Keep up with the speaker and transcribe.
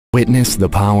Witness the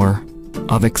power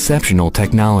of exceptional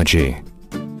technology.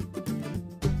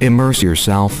 Immerse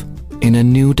yourself in a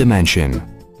new dimension.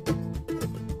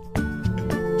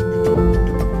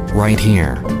 Right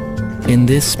here, in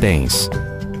this space,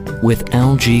 with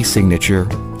LG Signature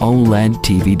OLED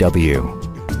TV.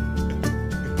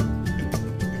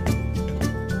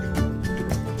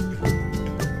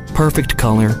 Perfect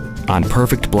color on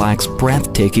perfect black's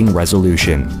breathtaking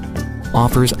resolution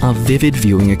offers a vivid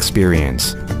viewing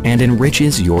experience and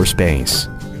enriches your space.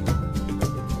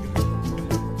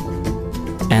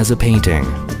 As a painting,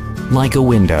 like a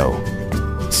window,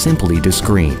 simply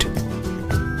discreet.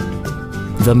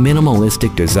 The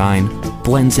minimalistic design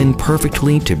blends in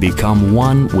perfectly to become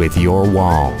one with your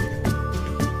wall.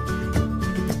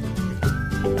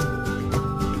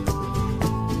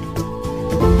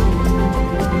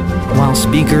 While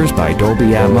speakers by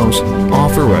Dolby Atmos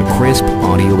offer a crisp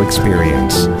audio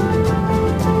experience.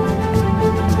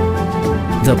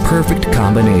 The perfect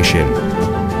combination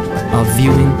of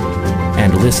viewing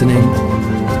and listening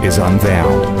is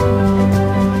unveiled.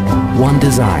 One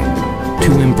design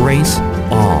to embrace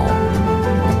all.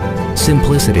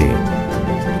 Simplicity,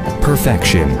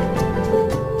 perfection.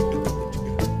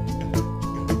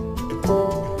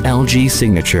 LG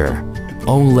Signature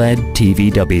OLED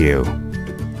TV.